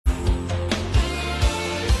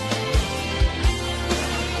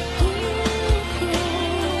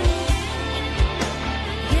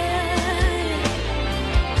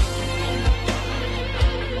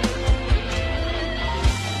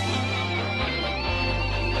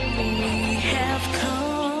We have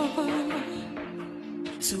come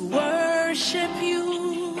to worship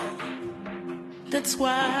you. That's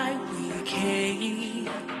why we came.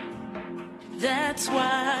 That's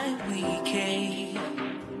why we came.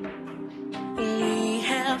 We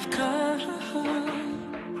have come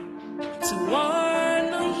to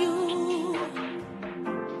honor you.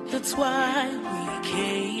 That's why we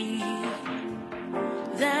came.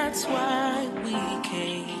 That's why we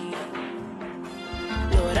came.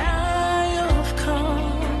 Lord, I have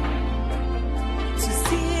come to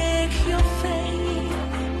seek your face.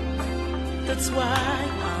 That's why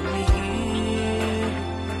I'm here.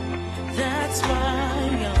 That's why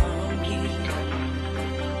I'm here.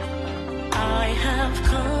 I have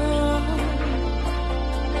come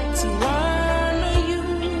to honor you.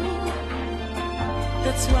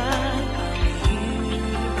 That's why I'm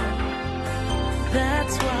here.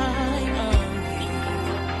 That's why I'm here.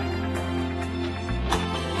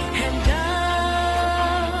 And I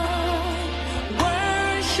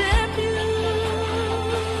worship you.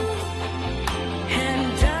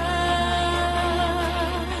 And I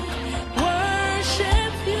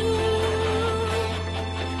worship you.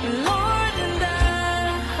 Lord, and I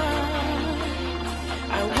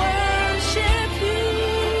worship you.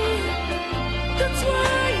 That's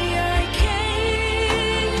why I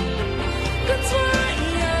came. That's why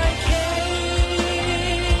I came.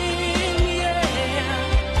 Yeah.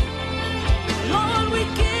 Lord, we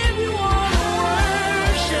give you all the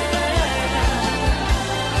worship.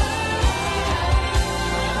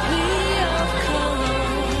 We have come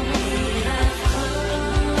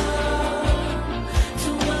to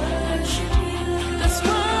worship you. That's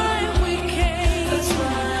why we came. That's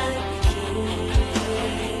why we came.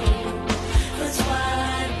 That's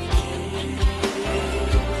why we came.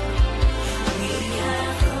 We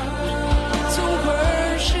have come to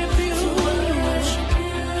worship you.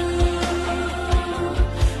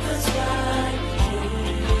 That's why we came.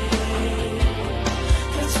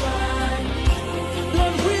 That's why we came.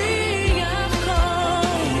 Lord, we have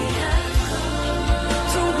come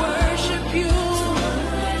to worship you.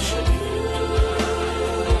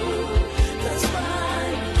 That's why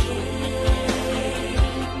we came.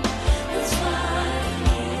 That's why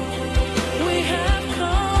we have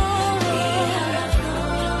come.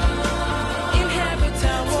 Inhabit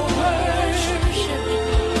our worship.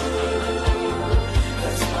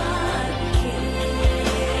 That's why we came.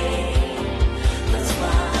 That's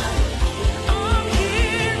why I'm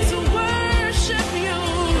here to worship you.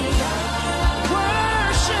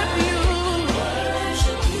 Worship you.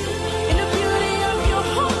 In the beauty of your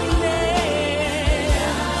holiness.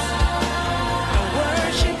 I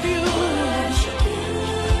worship you.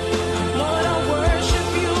 Lord, I worship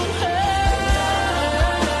you.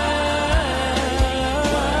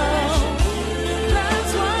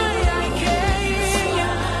 That's why I came.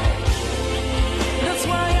 That's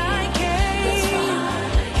why I came.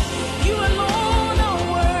 You alone are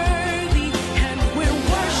worthy, and we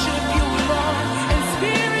worship you, Lord, in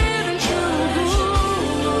spirit and truth.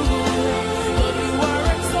 Lord, you are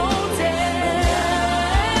exalted.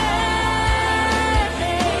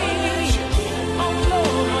 Oh,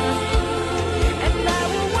 Lord, and I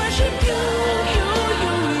will worship you.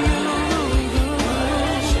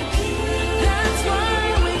 That's why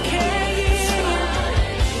we came.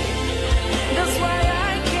 That's why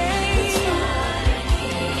I came.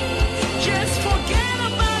 Just forget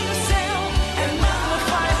about yourself and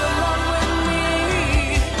magnify the Lord with me.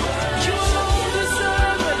 You alone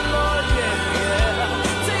deserve it, Lord, yeah.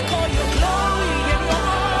 Take all your glory and your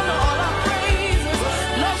honor, all our praises.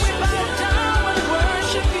 Lord, we bow down and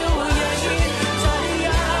worship you, yeah.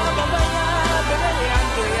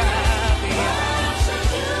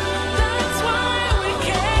 That's why we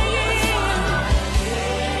came.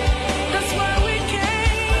 That's why we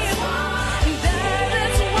came.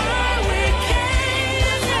 That's why we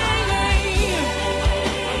came.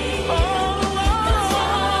 Oh,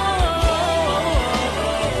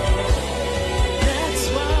 that's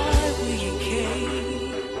why we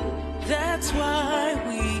came. That's why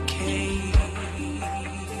we came.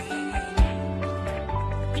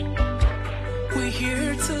 We're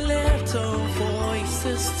here to lift our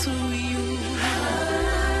voices to you.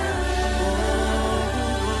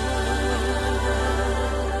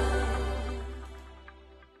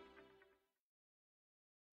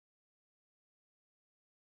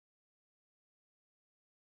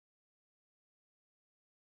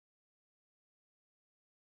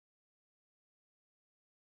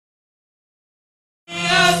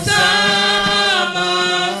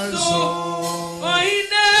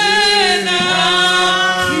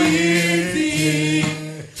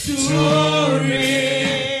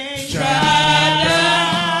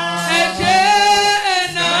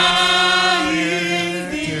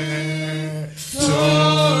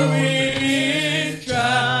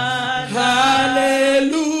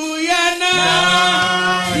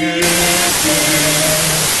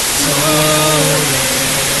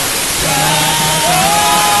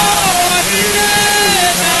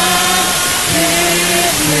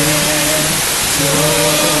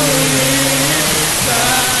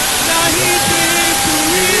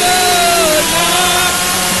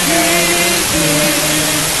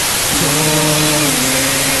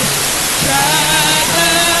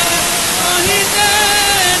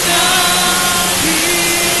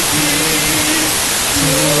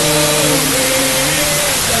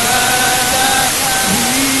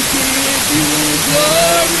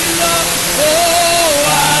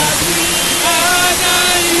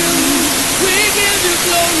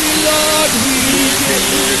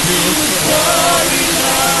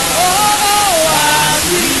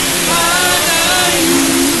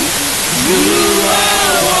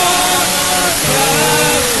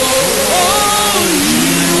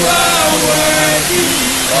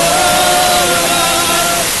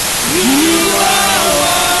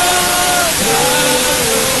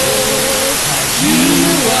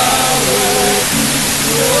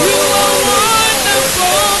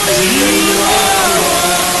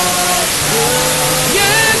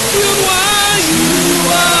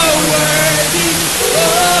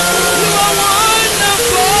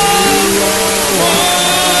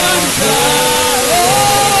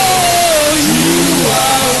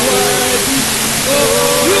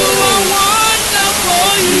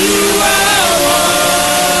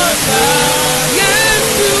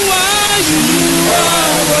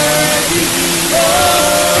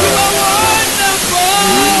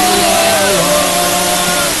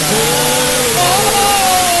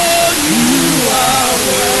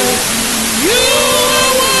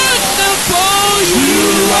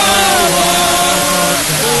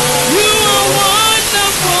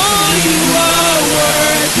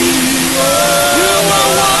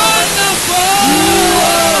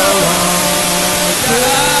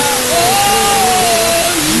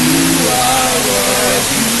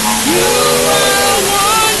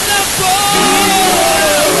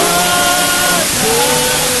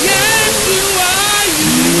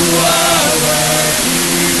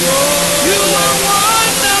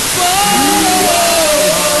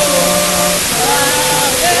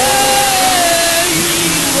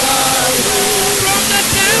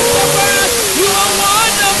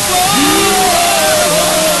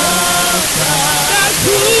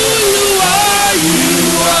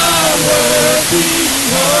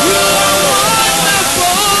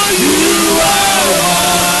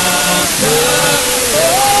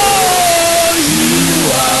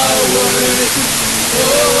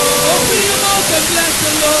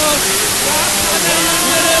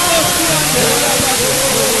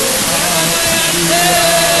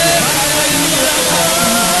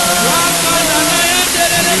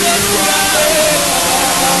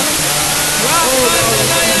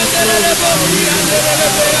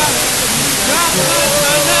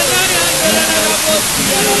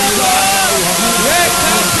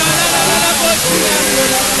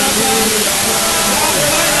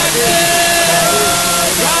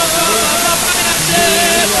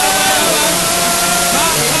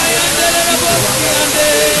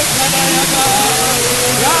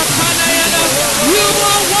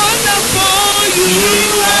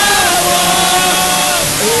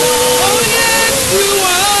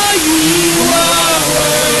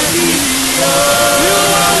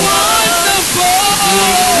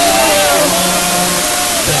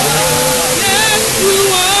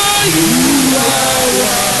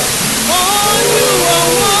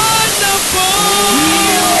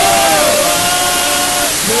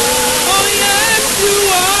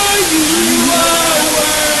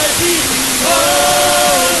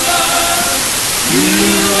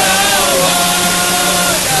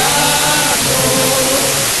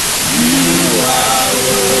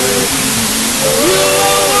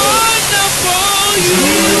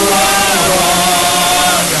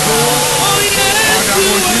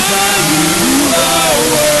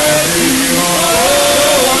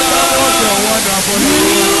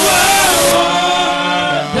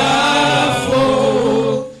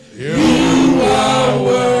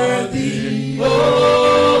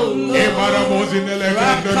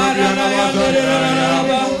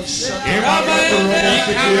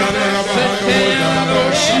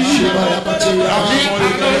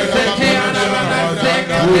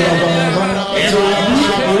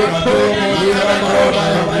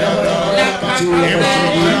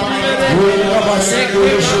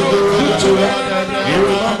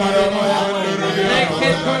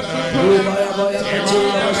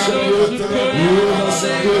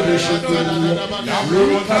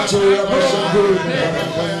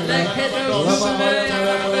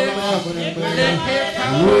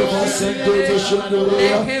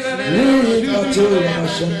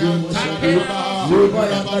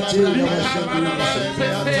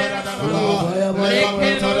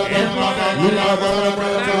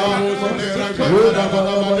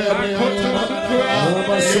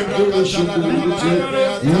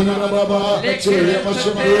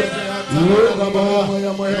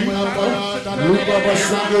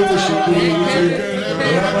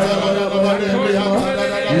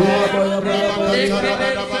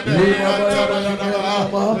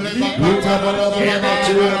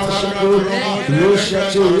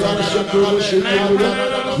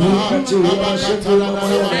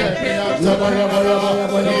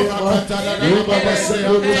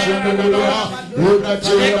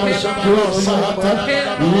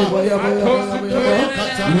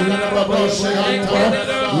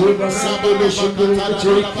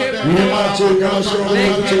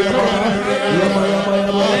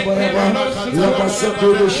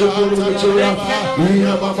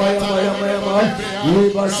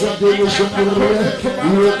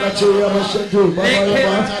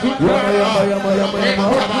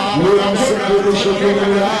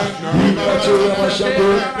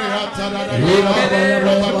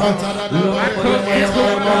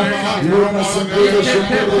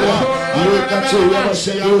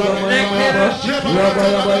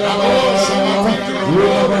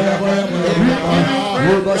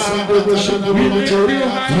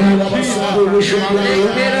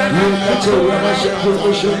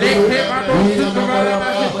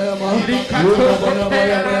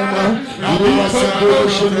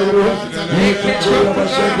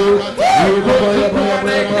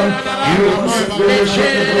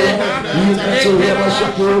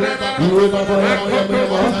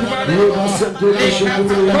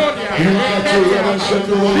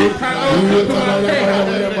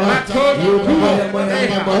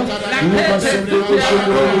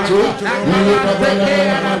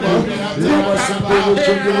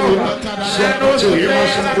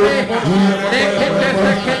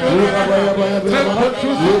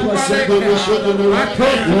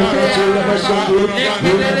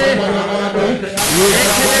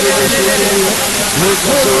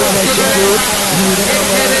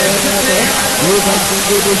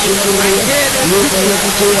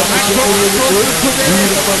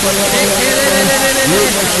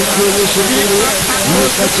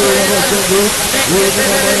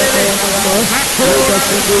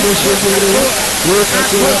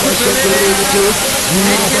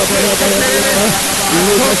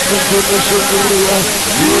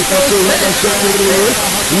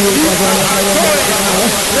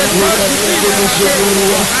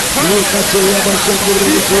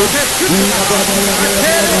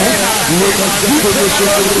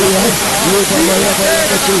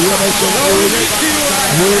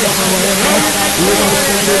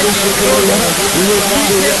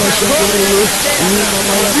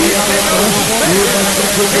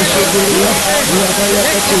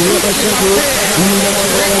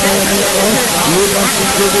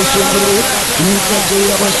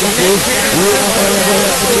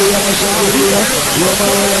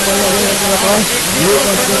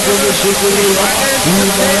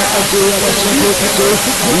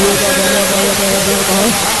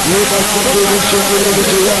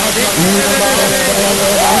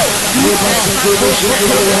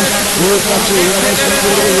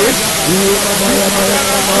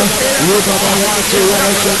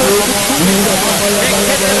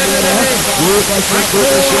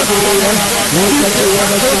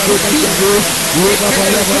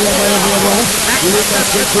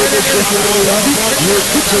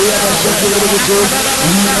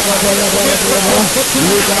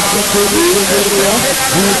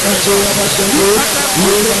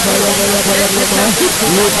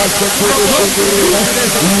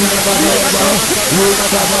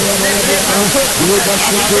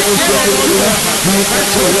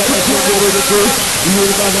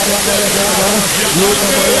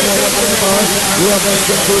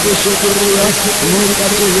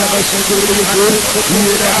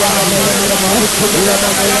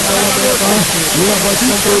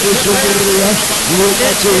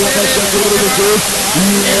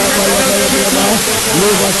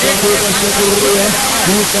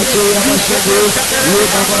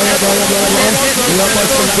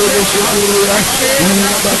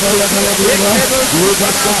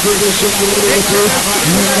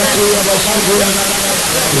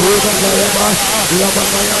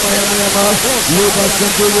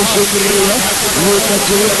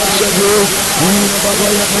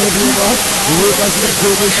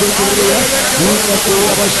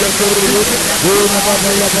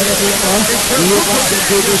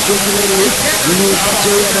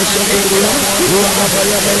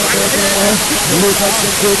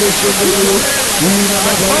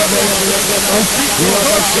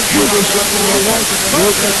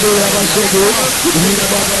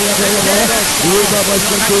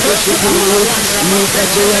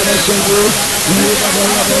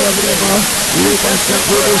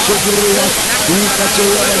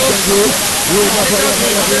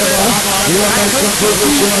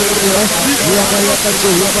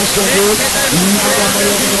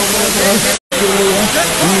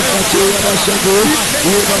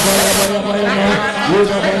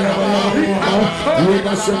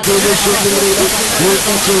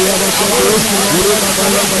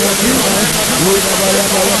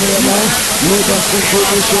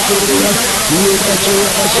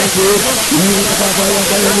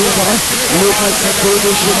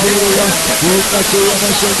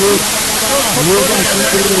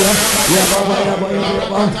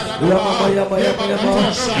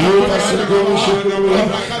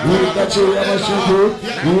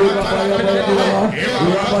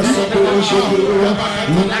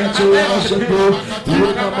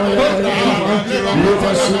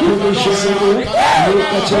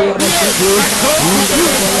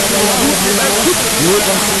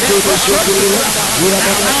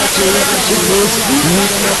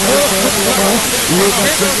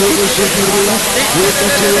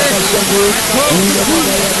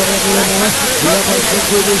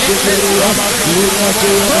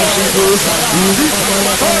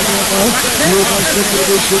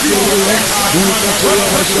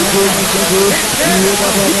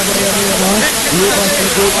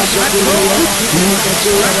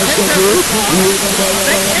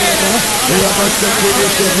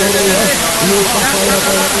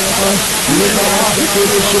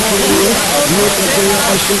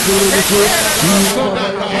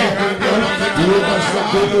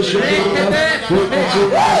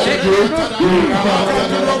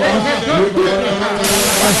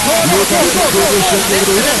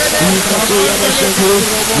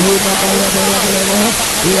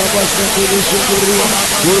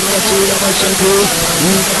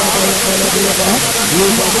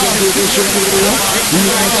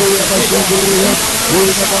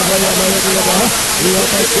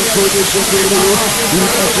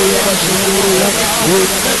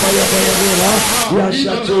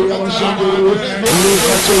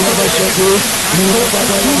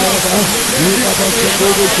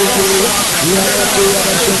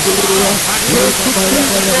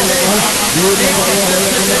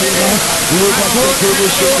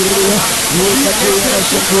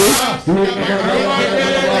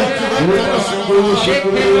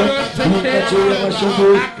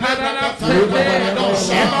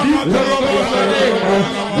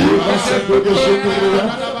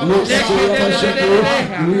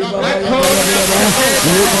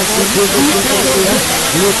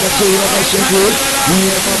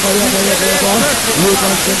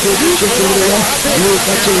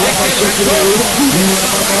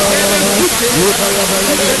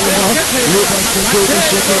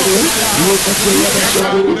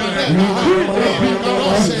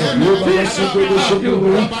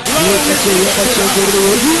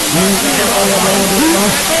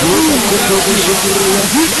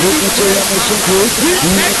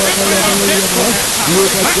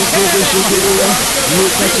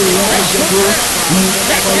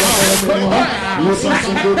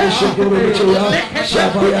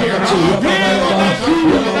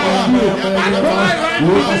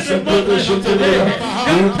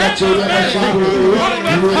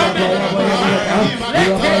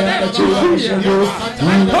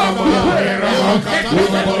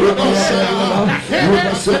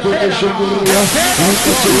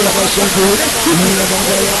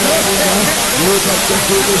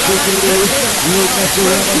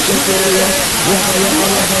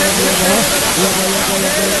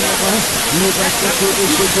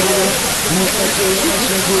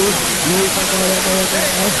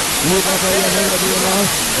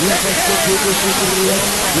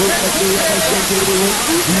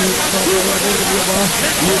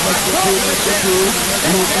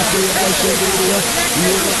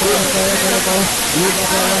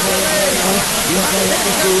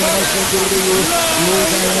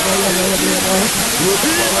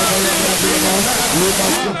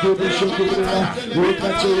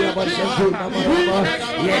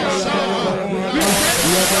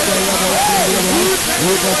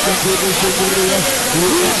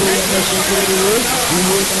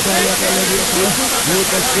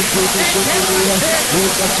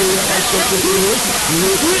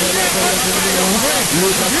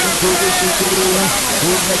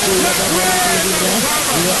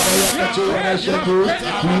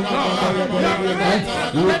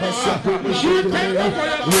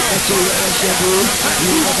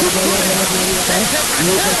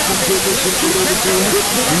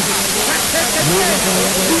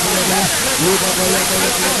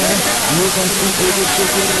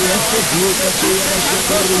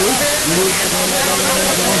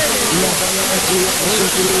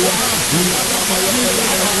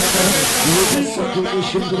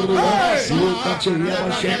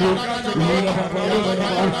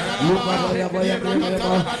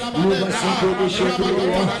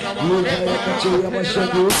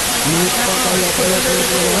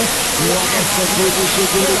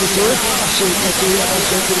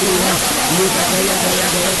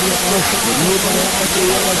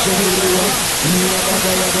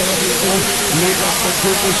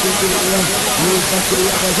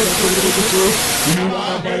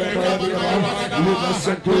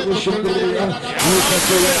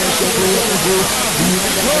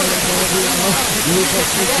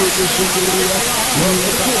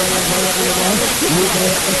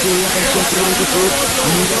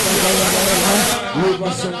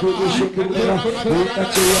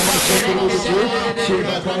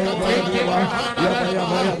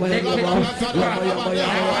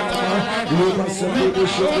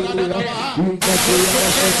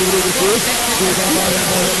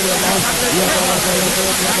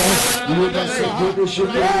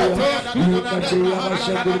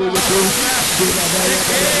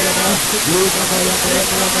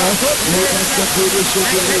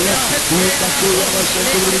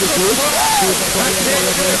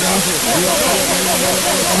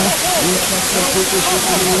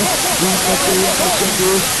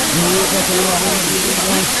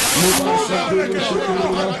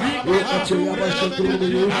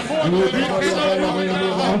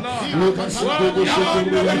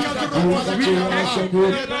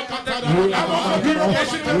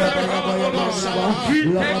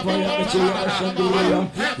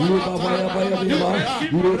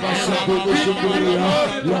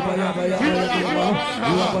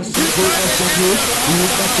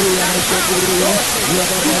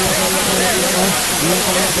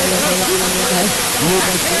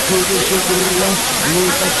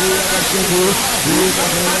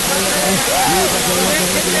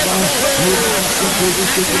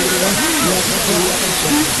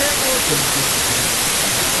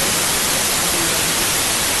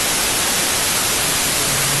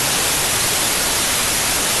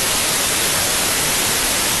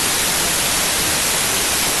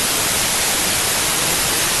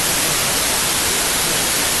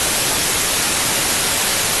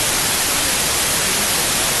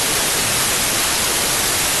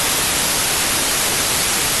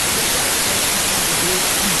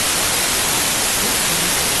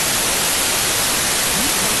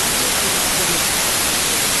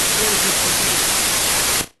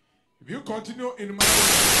 continue in my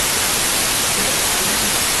word,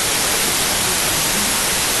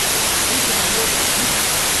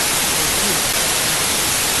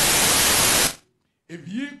 if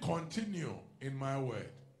ye continue in my word,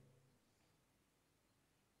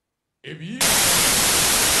 if ye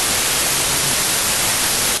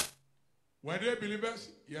were they believers?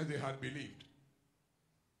 Yes, they had believed.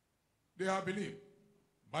 They have believed.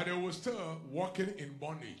 But they were still walking in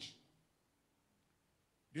bondage.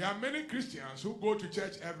 There are many Christians who go to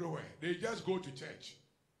church everywhere. They just go to church.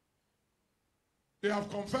 They have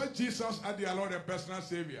confessed Jesus as their Lord and personal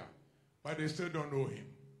Savior, but they still don't know him.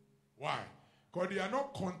 Why? Because they are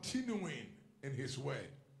not continuing in his word.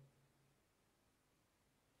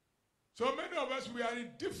 So many of us, we are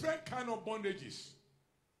in different kind of bondages.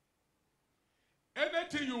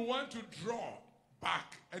 Anything you want to draw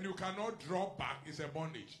back and you cannot draw back is a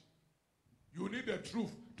bondage. You need the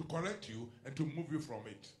truth to correct you and to move you from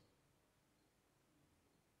it.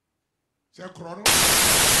 Say, Chrono.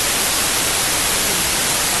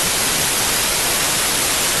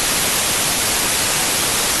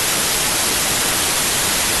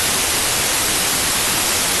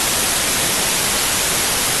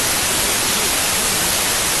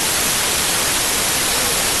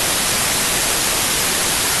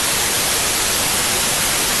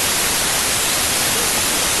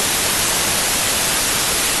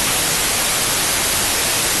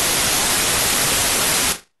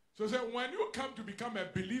 So say, when you come to become a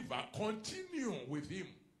believer, continue with him.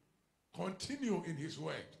 Continue in his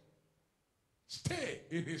word. Stay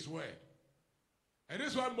in his word. And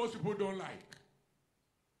this is what most people don't like.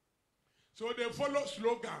 So they follow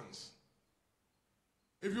slogans.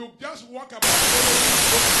 If you just walk about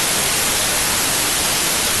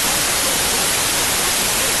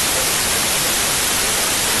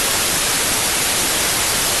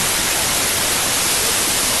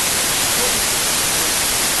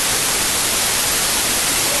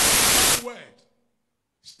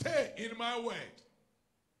stay in my word,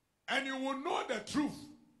 and you will know the truth.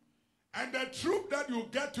 And the truth that you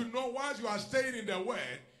get to know while you are staying in the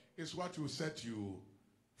word is what will set you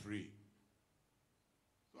free.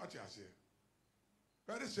 What you are saying?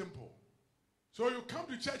 Very simple. So you come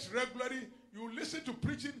to church regularly, you listen to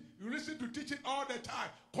preaching, you listen to teaching all the time,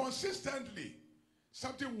 consistently.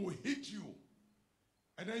 Something will hit you.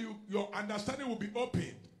 And then your understanding will be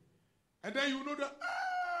opened. And then you know that,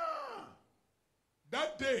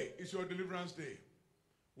 that day is your deliverance day.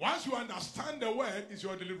 Once you understand the word, it's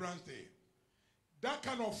your deliverance day. That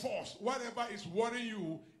kind of force, whatever is worrying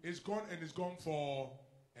you, is gone and is gone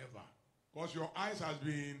forever. Because your eyes has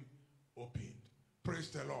been opened. Praise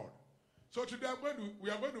the Lord. So today we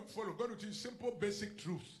are going to teach simple basic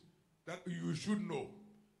truths that you should know.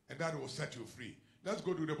 And that will set you free. Let's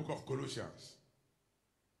go to the book of Colossians.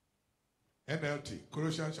 NLT,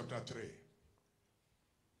 Colossians chapter 3.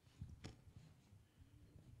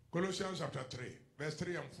 Colossians chapter 3, verse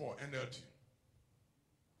 3 and 4, NLT.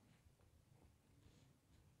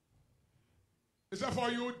 It says, for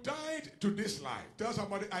you died to this life. Tell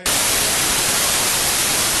somebody, I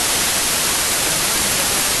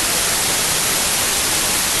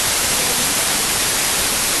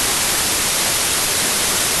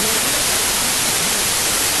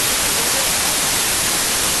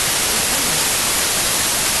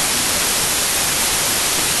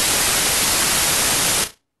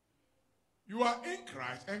you are in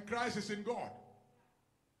Christ and Christ is in God.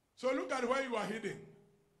 So look at where you are hidden.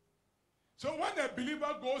 So when a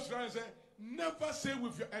believer goes around and says, never say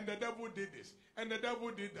with your, and the devil did this, and the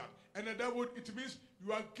devil did that, and the devil, it means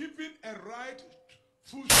you are given a right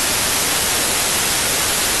full.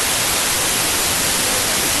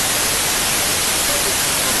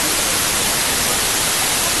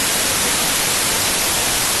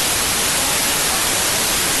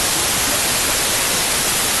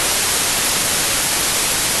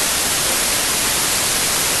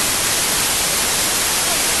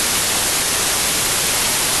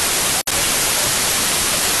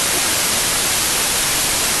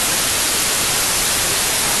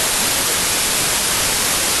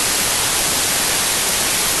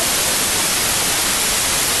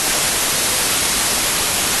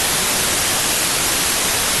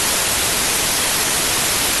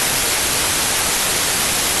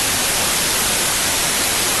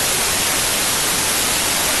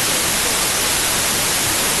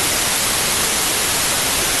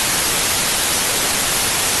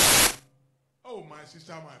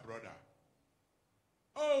 My brother.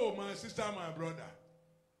 Oh, my sister, my brother.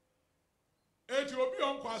 It will be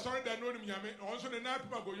on Quasar that know him. Also, the night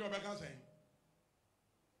people go, you are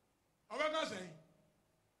saying.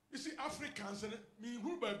 You see, Africans, me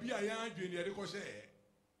who be a young junior,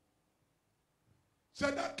 so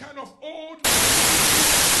that kind of old.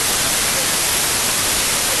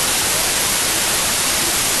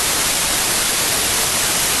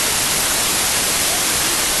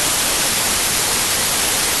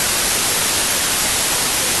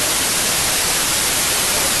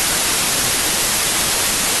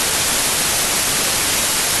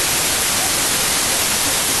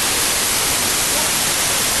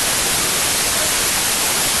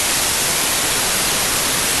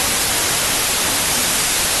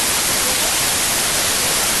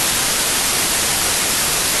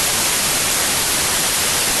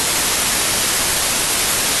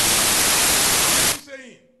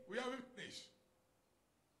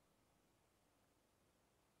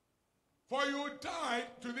 For you died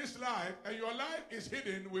to this life, and your life is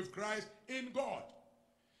hidden with Christ in God.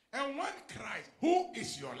 And when Christ, who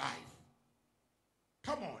is your life?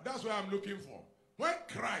 Come on, that's what I'm looking for. When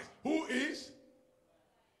Christ, who is?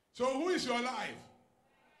 So who is your life?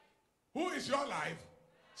 Who is your life?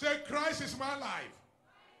 Say, Christ is my life.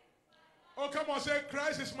 Oh, come on, say,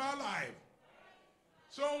 Christ is my life.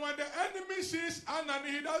 So when the enemy sees Anani,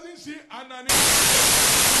 he doesn't see Anani.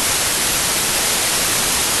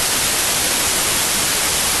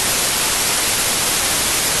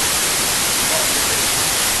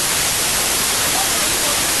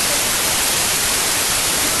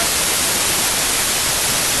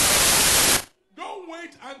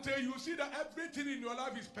 Until you see that everything in your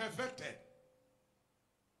life is perfected.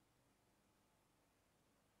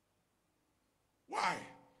 Why?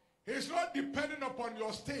 It's not dependent upon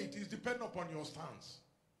your state, it's dependent upon your stance.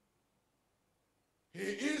 He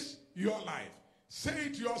is your life. Say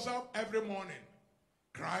it to yourself every morning.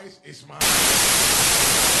 Christ is mine.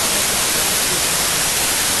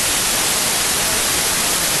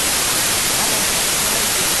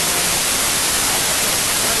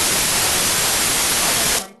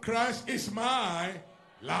 Christ is my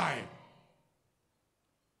life.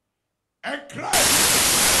 And Christ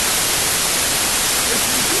is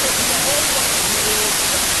revealed to the whole world.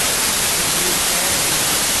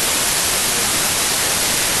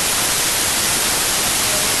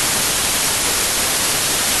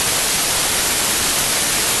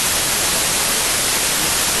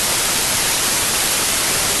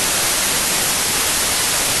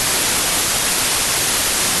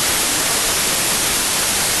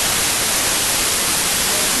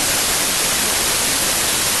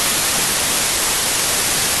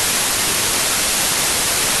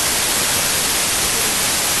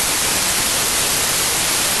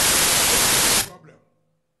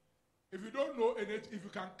 If you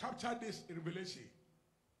can capture this in revelation,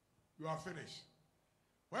 you are finished.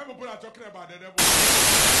 When people are talking about the devil,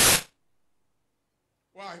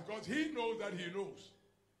 why? Because he knows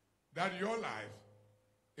that your life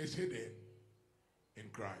is hidden in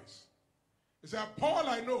Christ. He said, Paul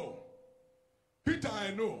I know, Peter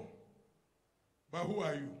I know, but who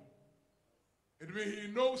are you? It means he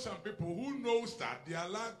knows some people who knows that their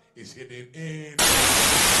life is hidden in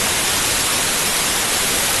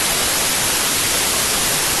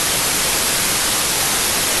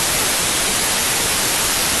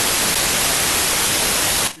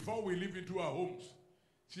before we live into our homes.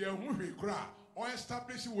 Or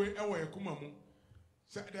establish way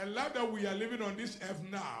the life that we are living on this earth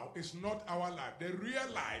now is not our life. The real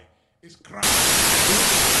life is Christ.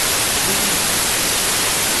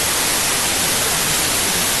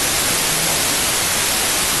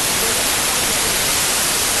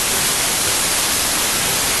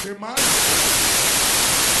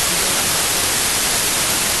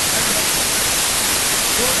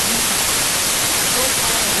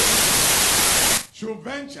 Should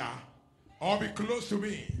venture or be close to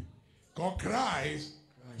me. God Christ,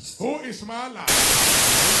 who is my life.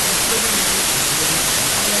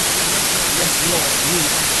 Let's go.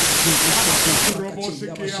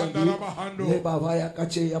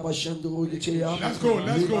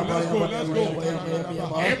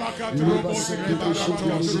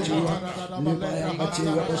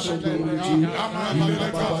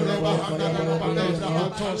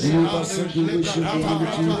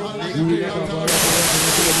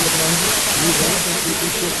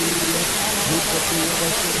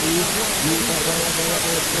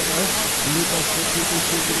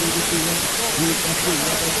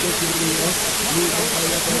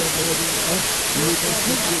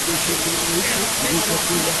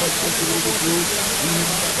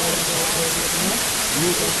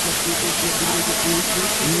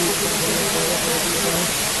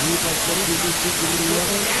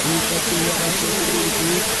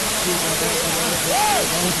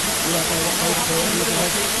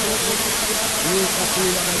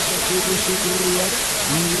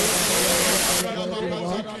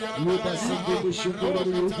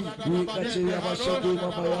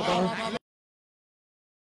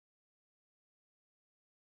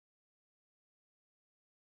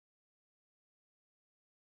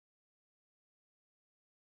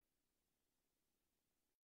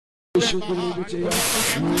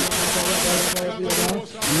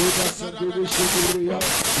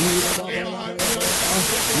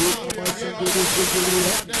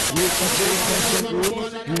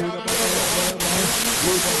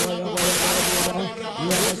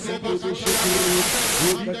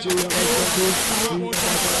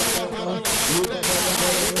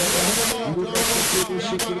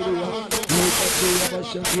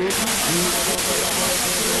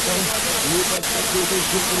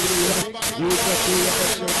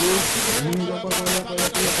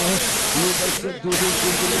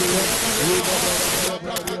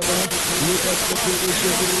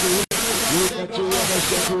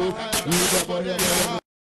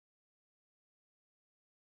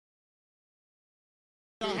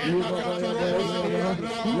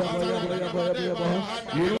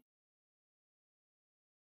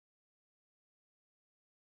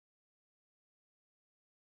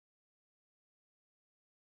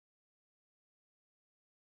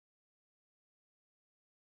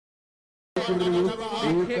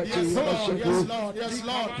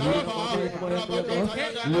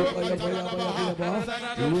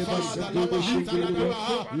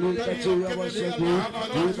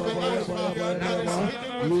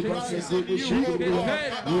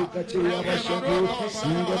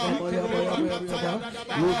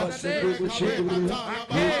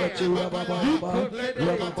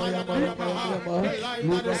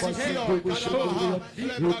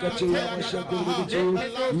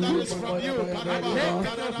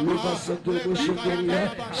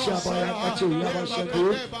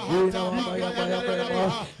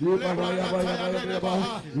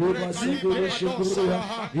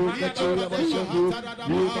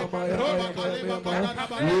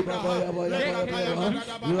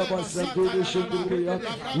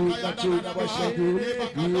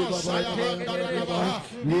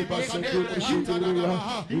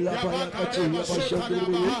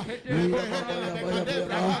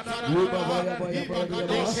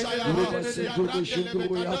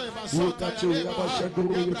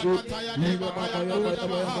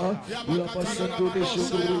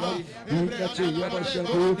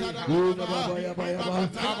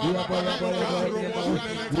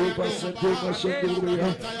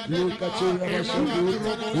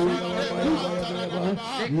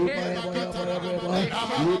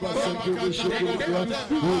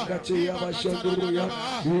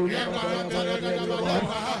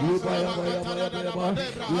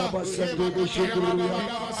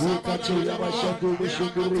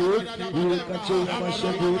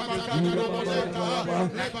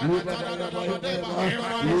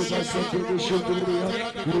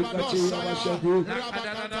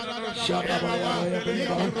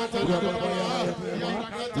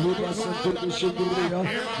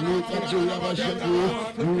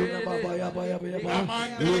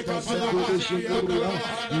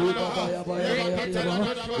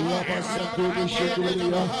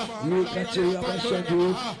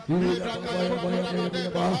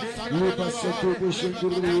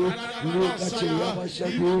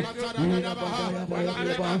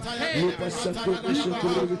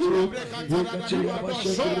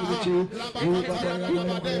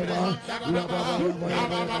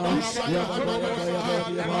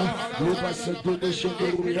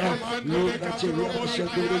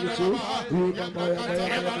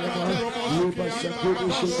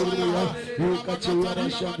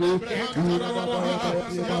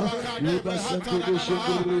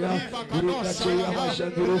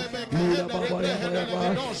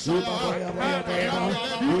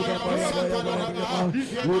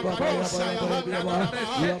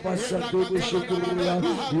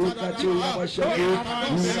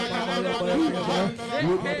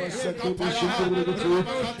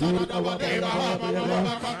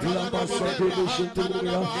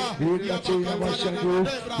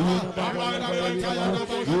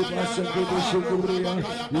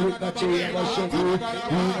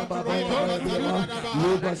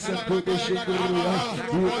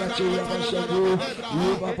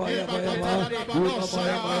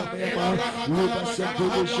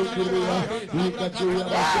 Shekuria, Ikatia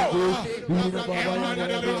Bashaku, Ina Baba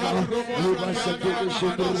Yaba, Liba Shekuria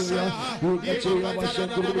Shekuria, Ikatia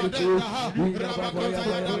Bashakuria, Ina Baba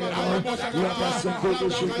Yaba, Liba Shekuria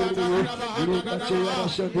Shekuria, Ikatia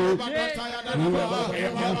Bashaku, Ina Baba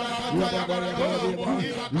Yaba,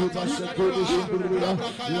 Liba Shekuria Shekuria,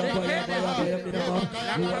 Liba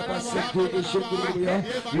Yaba Shekuria Shekuria,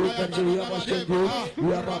 Ikatia Bashaku,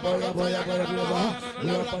 Yaba Yaba Yaba Yaba,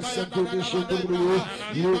 Liba Shekuria Shekuria,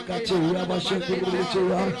 Ikatia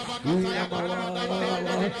Bashakuria, Ina Baba Yaba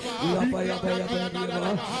Yaba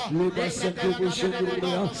Liba Shekuria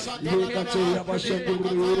Shekuria, Ikatia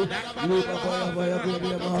Bashakuria, Liba Yaba Yaba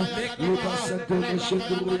Liba Shekuria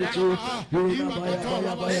Shekuria, Ina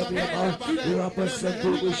Baba Yaba Yaba, Liba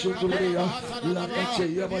Shekuria Shekuria,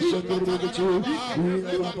 Ikatia Bashakuria,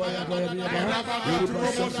 Ina Baba Yaba Yaba, Liba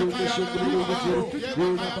Shekuria Shekuria,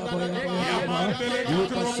 Ina Baba Yaba Yaba,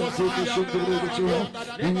 Liba Shekuria Shekuria,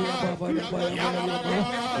 Ina Baba Yaba Yaba,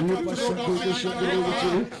 Liba Shekuria Shekuria,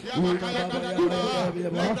 Ina Baba Yaba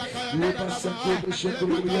Yaba, Liba Shekuria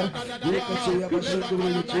Shekuria, Ikatia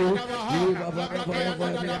Bashakuria, Liba Baba Yaba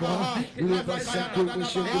Yaba, Liba Shekuria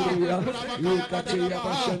Shekuria, Ikatia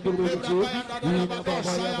Bashakuria, Ina Baba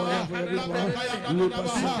Yaba Yaba, Liba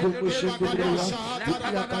Shekuria Shekuria,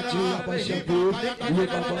 Ikatia Bashakuria,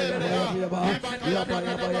 Liba Baba Yaba Yaba, Liba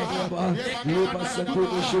Yaba Yaba, Liba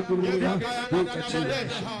Shekuria Shekuria,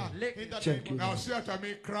 Ikatia. Thank you. Now say after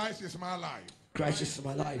me, Christ is my life. Christ is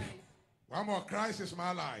my life. One more, Christ is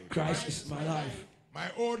my life. Christ is my life. My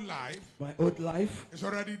old life My old life is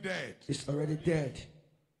already dead. is already dead.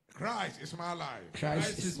 Christ is my life.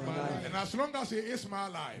 Christ is my life. And as long as he is my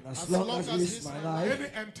life, And as long as he is my life,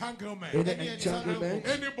 any entanglement, any entanglement,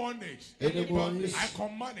 any bondage, any bondage, I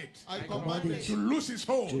command it I command it to lose its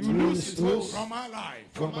hold to lose its hold from my life.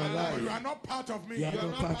 from my For life. you are not part of me. You are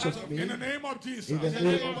not part of me. In the name of Jesus, In the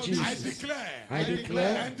name of I Jesus, declare, I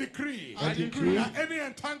declare and decree, and decree that any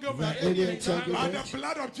entanglement, that any by entanglement, the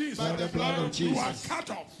blood of Jesus, by the blood of you are Jesus, cut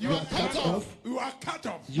off. you are cut off. You are cut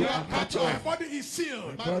off. You are cut My off. body is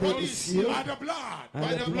sealed. My body is sealed By the blood.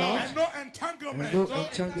 by the blood, And no entanglement and no will be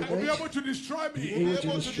entanglement able to destroy be me.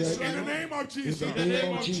 able to destroy In the me. name of In Jesus. the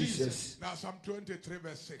name of Jesus. Now Psalm 23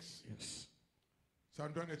 verse 6. Yes.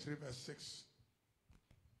 Psalm 23 verse 6.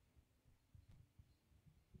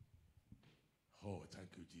 Oh, thank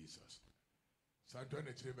you, Jesus. Psalm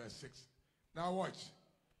 23 verse 6. Now watch.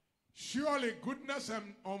 Surely goodness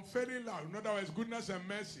and unfailing love, in other words, goodness and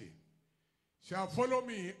mercy, shall follow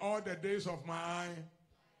me all the days of my...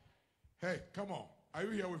 Hey, come on. Are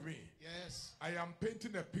you here with me? Yes. I am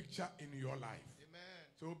painting a picture in your life. Amen.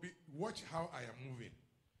 So watch how I am moving.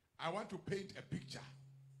 I want to paint a picture.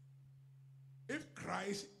 If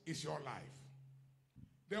Christ is your life,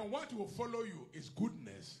 then what will follow you is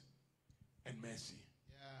goodness and mercy.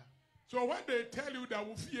 Yeah. So when they tell you that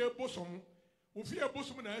ufie bosom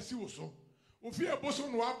na asi woso, ufie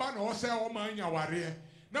bosom no aba na ose o man nyaware,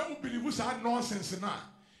 na you believe that nonsense na.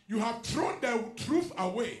 You have thrown the truth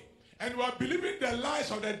away and you are believing the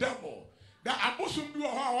lies of the devil. That abosom bi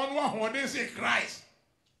on they say Christ.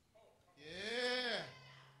 Yeah.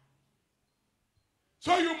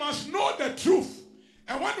 So you must know the truth.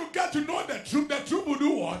 And when you get to know the truth will do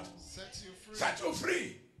what? Set you free. Set you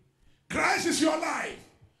free. Christ is your life.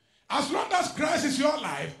 As long as Christ is your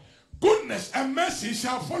life, goodness and mercy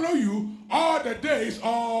shall follow you all the days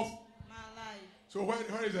of my life. So where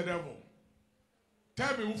is the devil?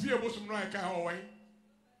 Tell me, if you are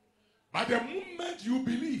but the moment you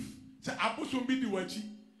believe, say abosom bi di wachi,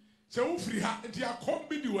 say ufri ha nti akom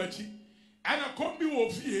bi di wachi, and akom bi wo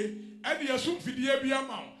fie, and the asum fidie bi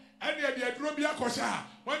ama, and the adro bi akosha.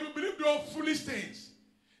 When you believe those foolish things,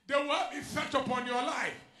 they will have effect upon your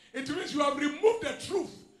life. It means you have removed the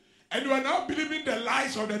truth, and you are now believing the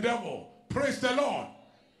lies of the devil. Praise the Lord.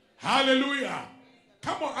 Hallelujah.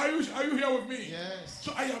 Come on, are you here with me? Yes.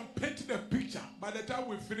 So I am painting a picture. By the time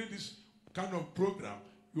we finish this kind of program,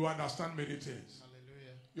 you understand many things.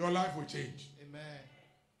 Hallelujah. Your life will change. Amen.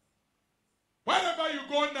 Wherever you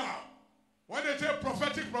go now, when they say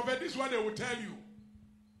prophet, this is what they will tell you.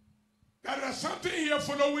 There is something here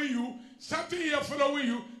following you, something here following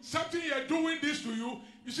you, something here doing this to you.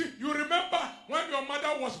 You see, you remember when your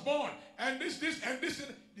mother was born, and this, and this,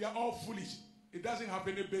 they are all foolish. It doesn't have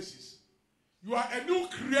any basis. You are a new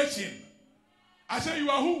creation. I say you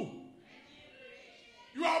are who?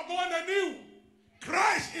 You are born anew.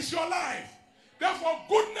 Christ is your life. Therefore,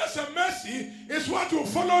 goodness and mercy is what will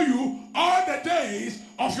follow you all the days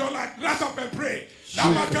of your life. Rise up and pray.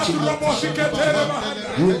 Oh,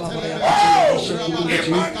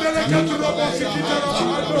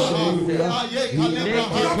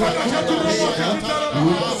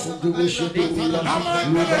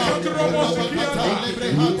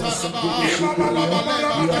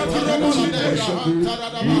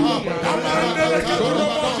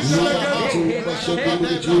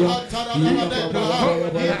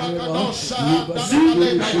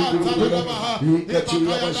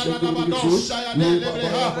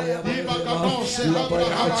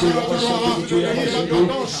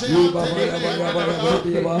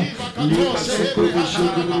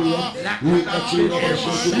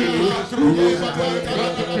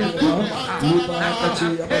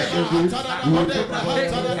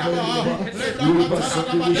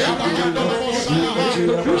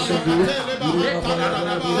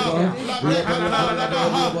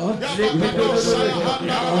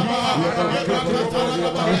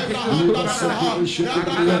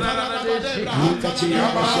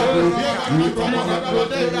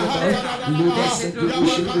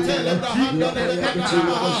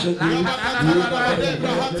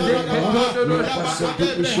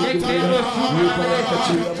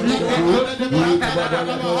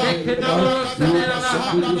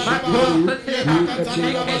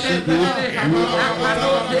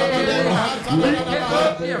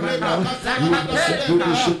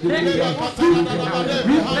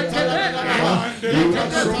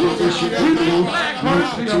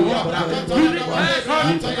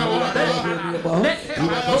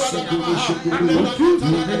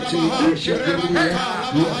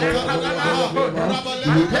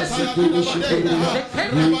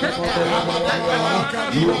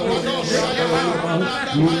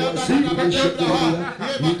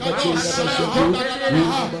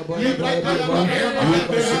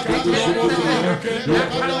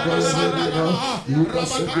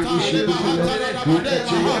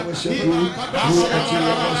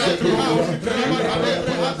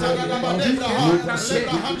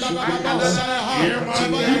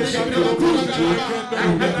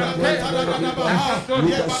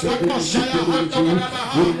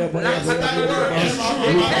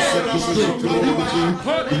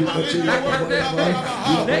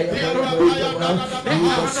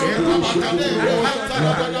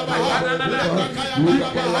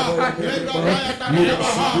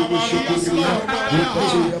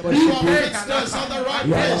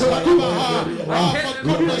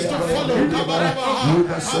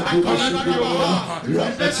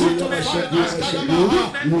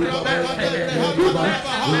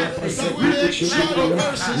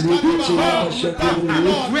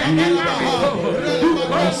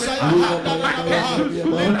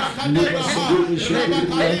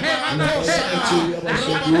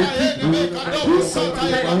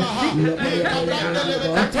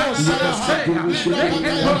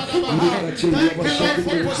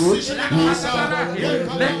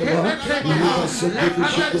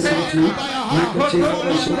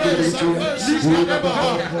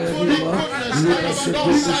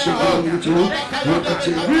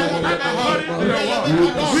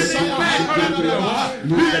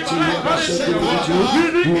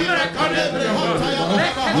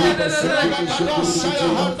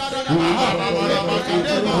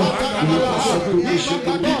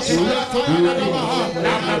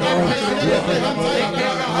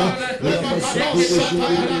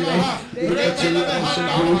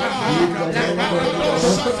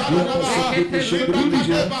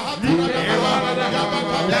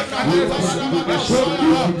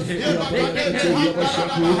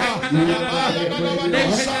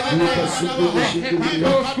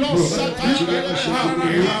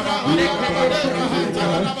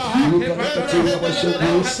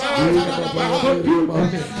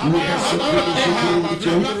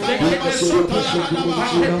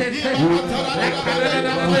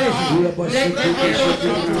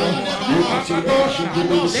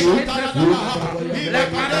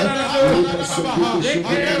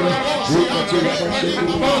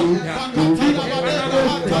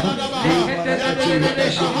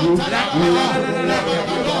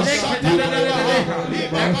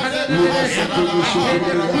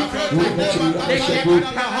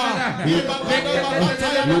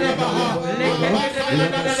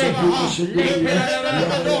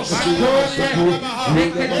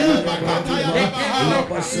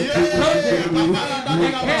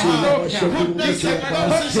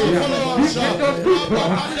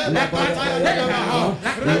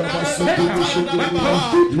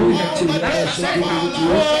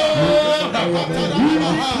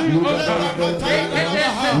 Take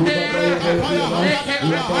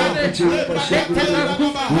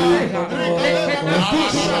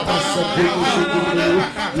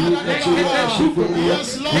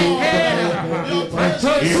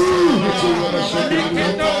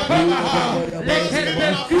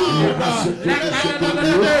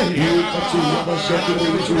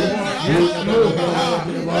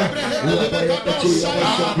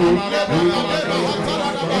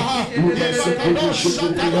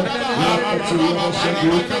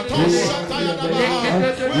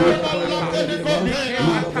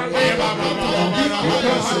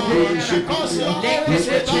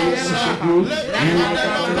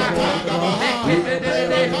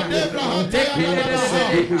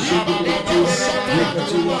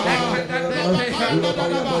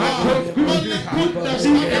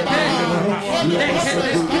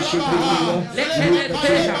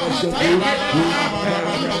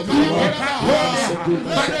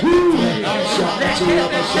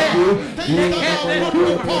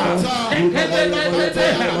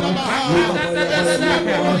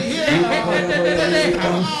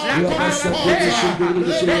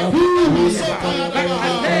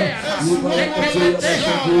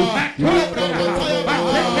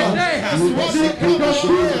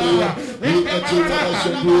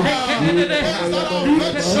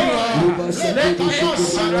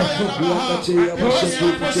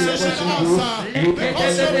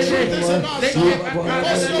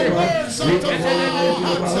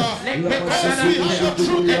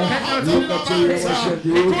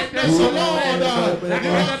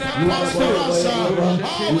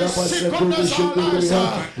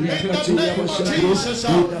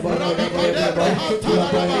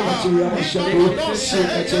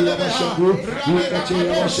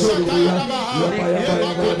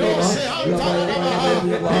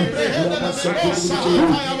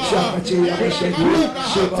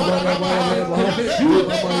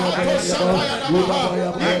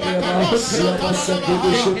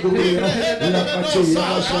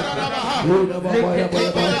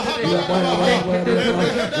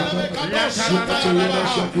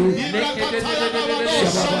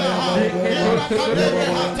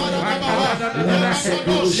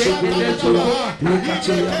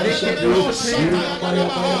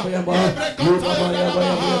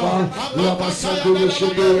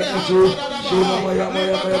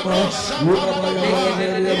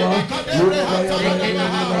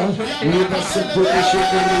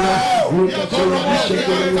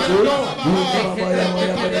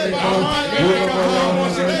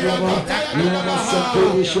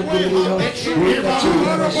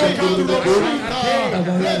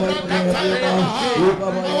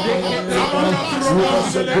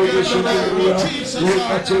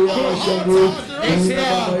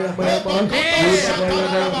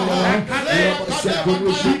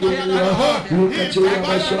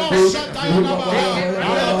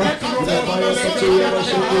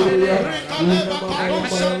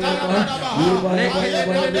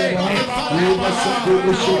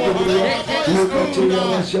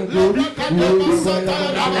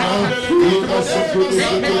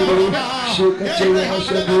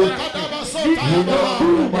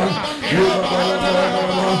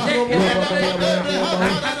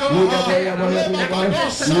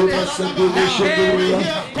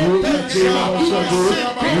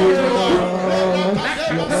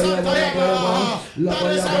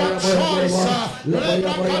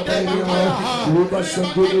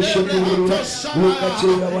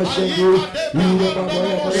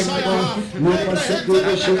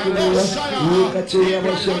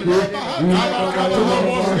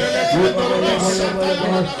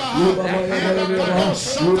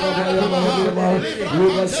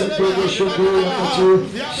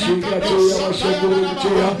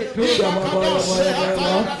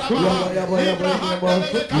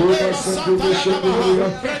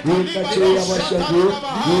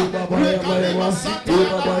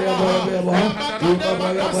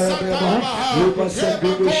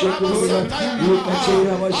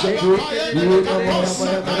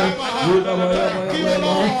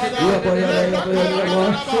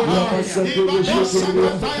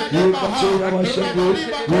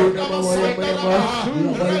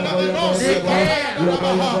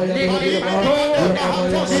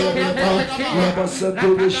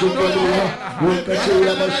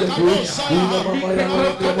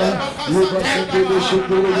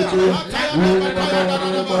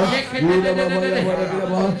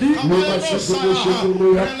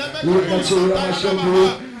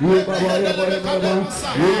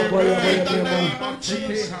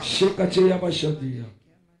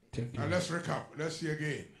Now let's recap. Let's see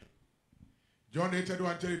again. John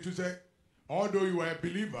 8:31-32 said, although you are a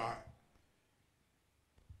believer,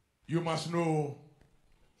 You must know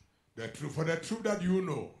the truth. For the truth that you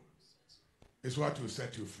know is what will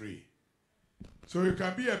set you free. So you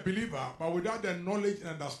can be a believer, but without the knowledge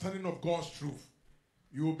and understanding of God's truth,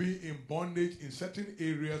 you will be in bondage in certain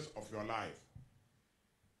areas of your life.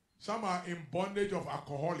 Some are in bondage of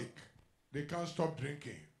alcoholic. They can't stop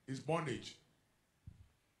drinking. It's bondage.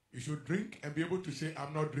 You should drink and be able to say,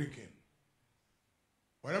 I'm not drinking.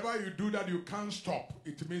 Whatever you do that you can't stop,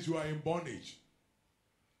 it means you are in bondage.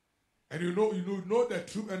 And you know the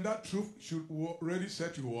truth, and that truth should already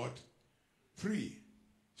set you what? Free.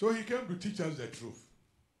 So he came to teach us the truth.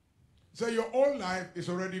 So your old life is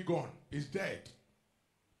already gone. It's dead.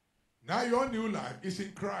 Now your new life is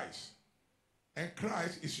in Christ. And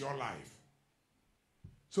Christ is your life.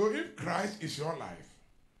 So if Christ is your life,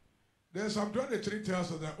 then Psalm 23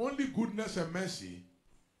 tells us that only goodness and mercy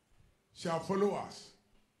shall follow us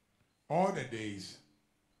all the days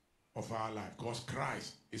of our life, because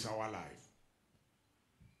Christ is our life.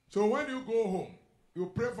 So when you go home, you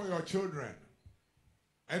pray for your children,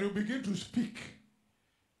 and you begin to speak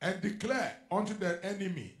and declare unto the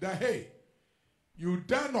enemy that, hey, you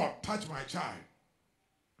dare not touch my child,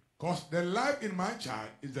 because the life in my child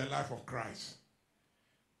is the life of Christ.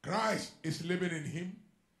 Christ is living in him,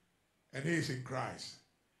 and he is in Christ.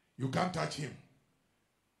 You can't touch him.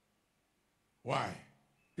 Why?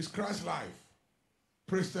 It's Christ's life.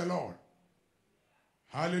 Praise the Lord.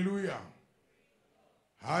 Hallelujah.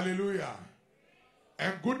 Hallelujah.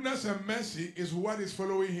 And goodness and mercy is what is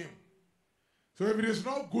following him. So if it is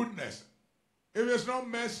not goodness, if it is not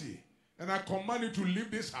mercy, then I command you to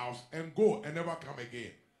leave this house and go and never come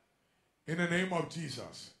again. In the name of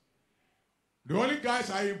Jesus. The only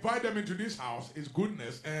guys I invite them into this house is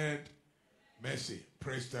goodness and mercy.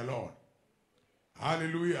 Praise the Lord.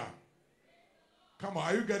 Hallelujah. Come on,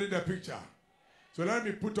 are you getting the picture? So let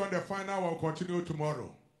me put on the final one. We'll continue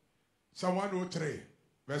tomorrow. Psalm 103,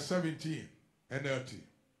 verse 17 and 30.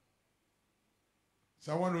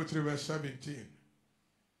 Psalm 103, verse 17.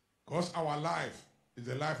 Because our life is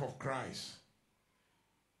the life of Christ.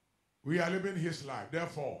 We are living his life.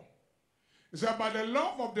 Therefore, it said, but the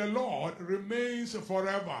love of the Lord remains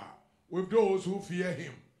forever with those who fear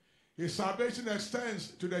him. His salvation extends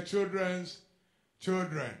to the children's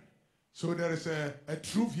children. So there is a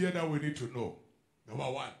truth here that we need to know.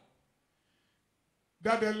 Number one,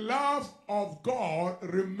 that the love of God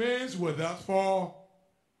remains with us for,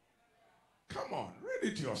 come on,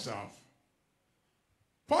 read it yourself,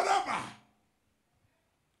 forever.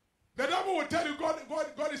 The devil will tell you God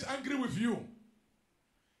is angry with you.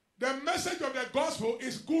 The message of the gospel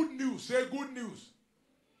is good news. Say good news.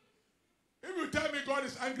 If you tell me God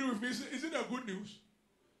is angry with me, is it a good news?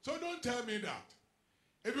 So don't tell me that.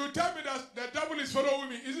 If you tell me that the devil is following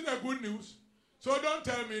me, is it a good news? So don't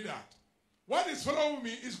tell me that. What is following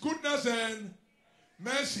me is goodness and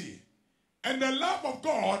mercy. And the love of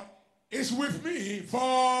God is with me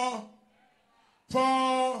for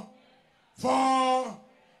some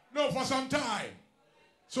time.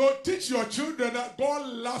 So teach your children that God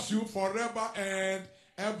loves you forever and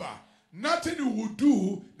ever. Nothing you will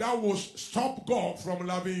do that will stop God from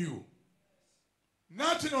loving you.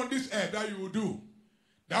 Nothing on this earth that you will do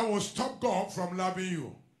that will stop God from loving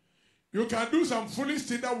you. You can do some foolish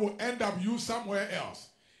thing that will end up you somewhere else.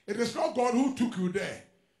 It is not God who took you there,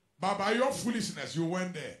 but by your foolishness you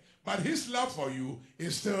went there. But his love for you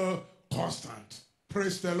is still constant.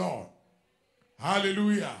 Praise the Lord.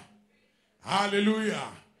 Hallelujah.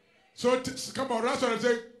 Hallelujah. So come on, that's what I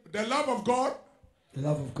say. The love of God. The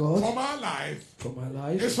love of God For my life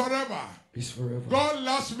is forever. forever. God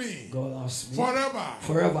loves me God loves me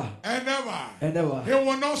forever and ever. He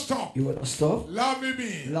will not stop. He will not stop loving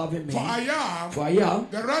me. For I am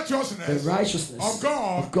the righteousness of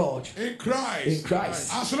God in Christ.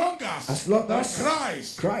 As long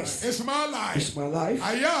as Christ is my life,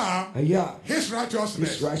 I am His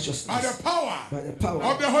righteousness. By the power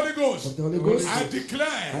of the Holy Ghost, I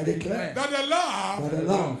declare that the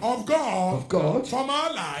love of God for my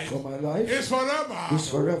life is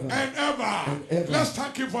forever and ever. Let's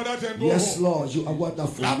thank him for that and go yes, home. Lord, you are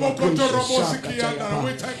wonderful. We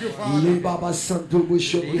thank you, Father.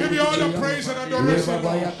 Give you all the praise and adoration,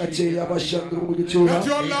 Lord. That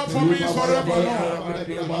your love for me is forever,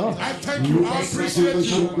 Lord. I thank you. I appreciate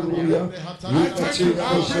you. I thank you. I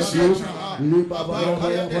appreciate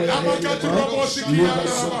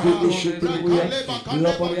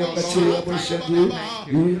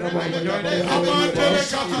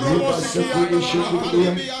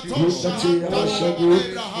you.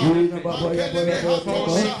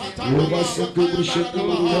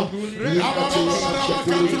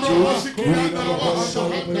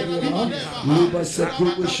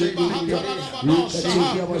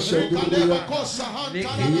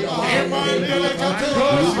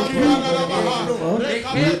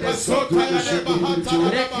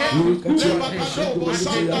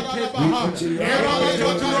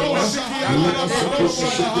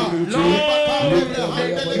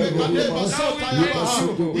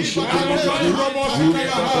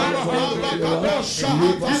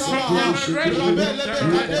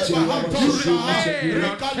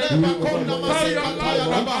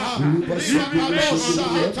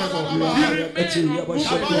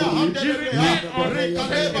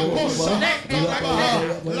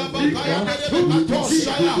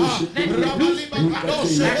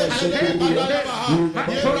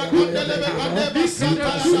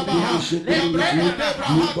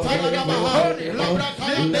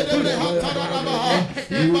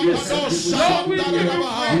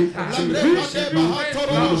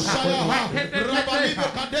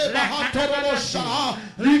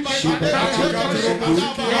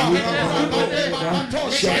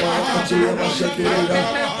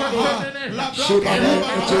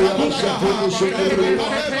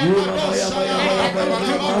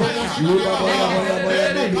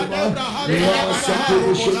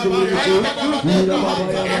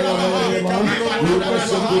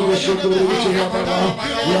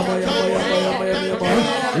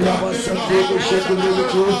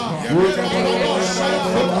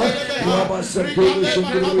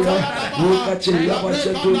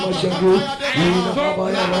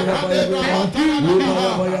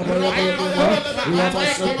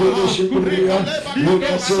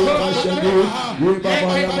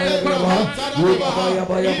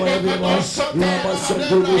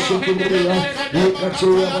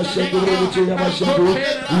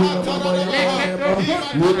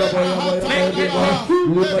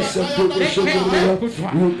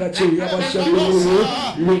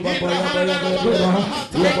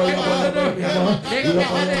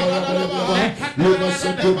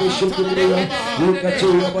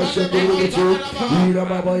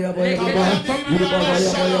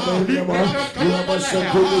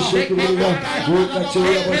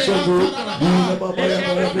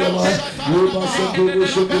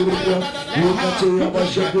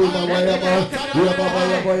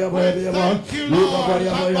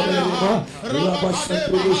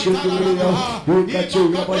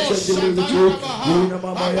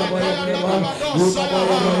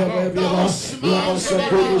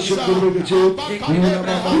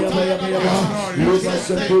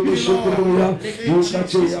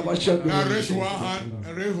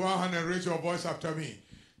 Raise one hand and raise your voice after me.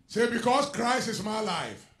 Say, because Christ is my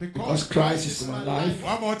life. Because Christ is my life.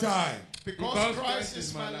 One more time. Because Christ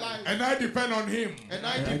is my life. And I depend on Him. And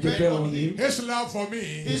I depend on Him. His love for me.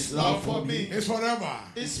 His love for me is forever.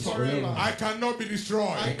 is forever. I cannot be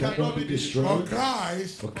destroyed. I cannot be destroyed.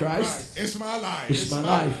 For Christ is my life. Is my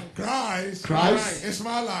life. Christ is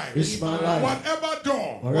my life. Is my life. Whatever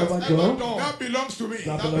door that belongs to me.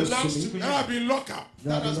 That belongs to me. That have been locked up.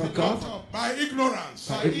 That has been locked up by ignorance.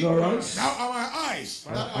 by ignorance. Now are my eyes.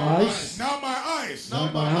 Now my eyes.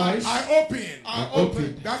 I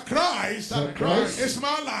open. That Christ is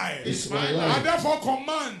my life. Is my life. I therefore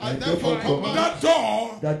command. That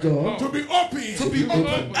door to be open.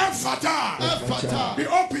 Ephata. Be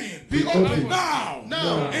open.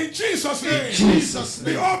 Now. In Jesus' name.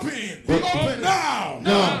 Be open.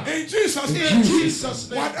 Now. In Jesus'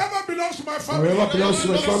 name. Whatever belongs to my family. Whatever belongs to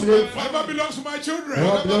my family. Whatever belongs to my children.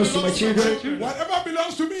 Whatever belongs to my children. Whatever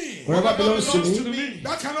belongs to me. Whatever belongs to me.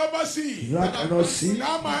 That cannot see.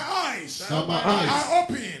 Now my eyes.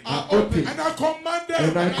 are open. And I command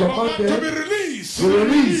them. To be released.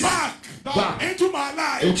 Back into my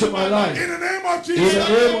life. In the name of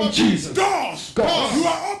Jesus. Doors. You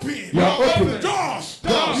are open. Doors.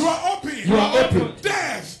 You are open.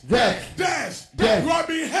 Death. You are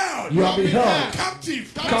being held.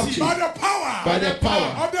 Captive. By the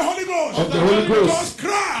power of the Holy Ghost.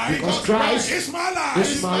 Because Christ is my life.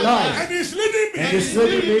 And He's leading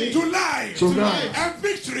me to life. And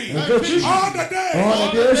victory. All the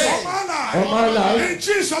days of my life. In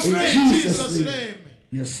Jesus' name.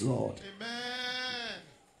 Yes, Lord. Amen.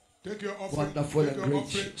 Take your offering. Wonderful take and your great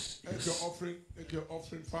offering. Jesus. Take your offering. Take your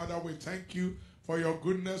offering. Father, we thank you for your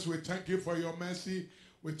goodness. We thank you for your mercy.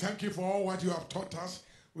 We thank you for all what you have taught us.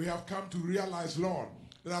 We have come to realize, Lord,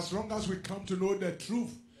 that as long as we come to know the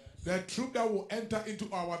truth that will enter into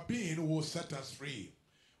our being will set us free.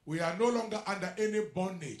 We are no longer under any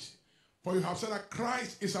bondage. For you have said that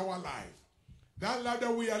Christ is our life. That life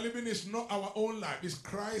that we are living is not our own life. It's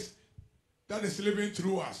Christ that is living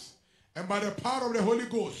through us. And by the power of the Holy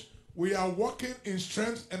Ghost, we are walking in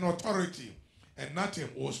strength and authority, and nothing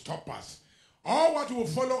will stop us. All what will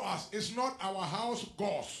follow us is not our house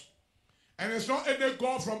gods, and it's not any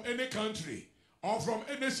god from any country, or from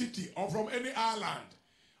any city, or from any island.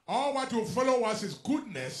 All what will follow us is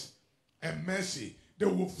goodness and mercy. They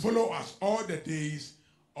will follow us all the days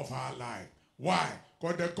of our life. Why?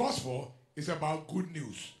 Because the gospel is about good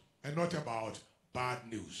news and not about bad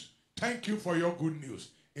news. Thank you for your good news.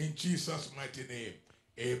 In Jesus' mighty name,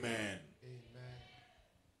 amen.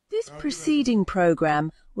 This preceding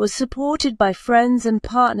program was supported by friends and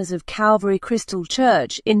partners of Calvary Crystal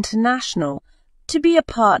Church International. To be a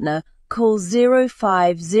partner, call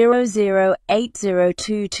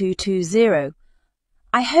 0500802220.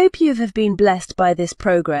 I hope you have been blessed by this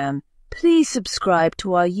program. Please subscribe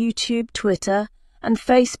to our YouTube, Twitter, and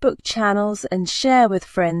Facebook channels and share with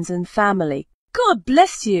friends and family. God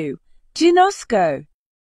bless you. Ginosko.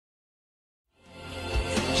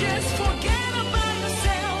 Just forget about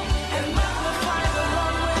yourself and magnify the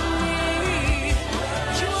Lord with me.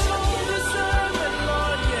 You alone deserve it,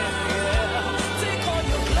 Lord, yeah. Take all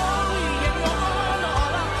your glory and your honor,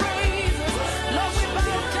 all our praises. Lord, we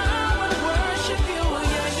bow down and worship you,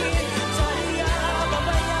 yeah.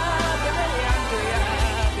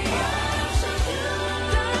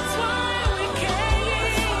 That's why we came.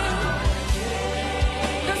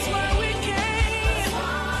 That's why we came.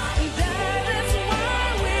 That is why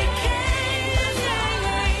we came.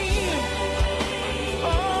 Oh,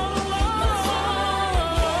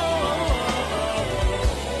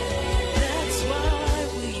 that's why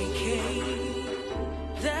we came.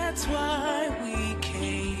 That's why we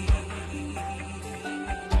came.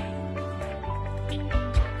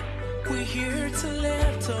 We're here to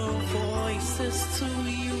lift our voices to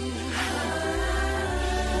you.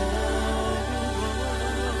 Oh,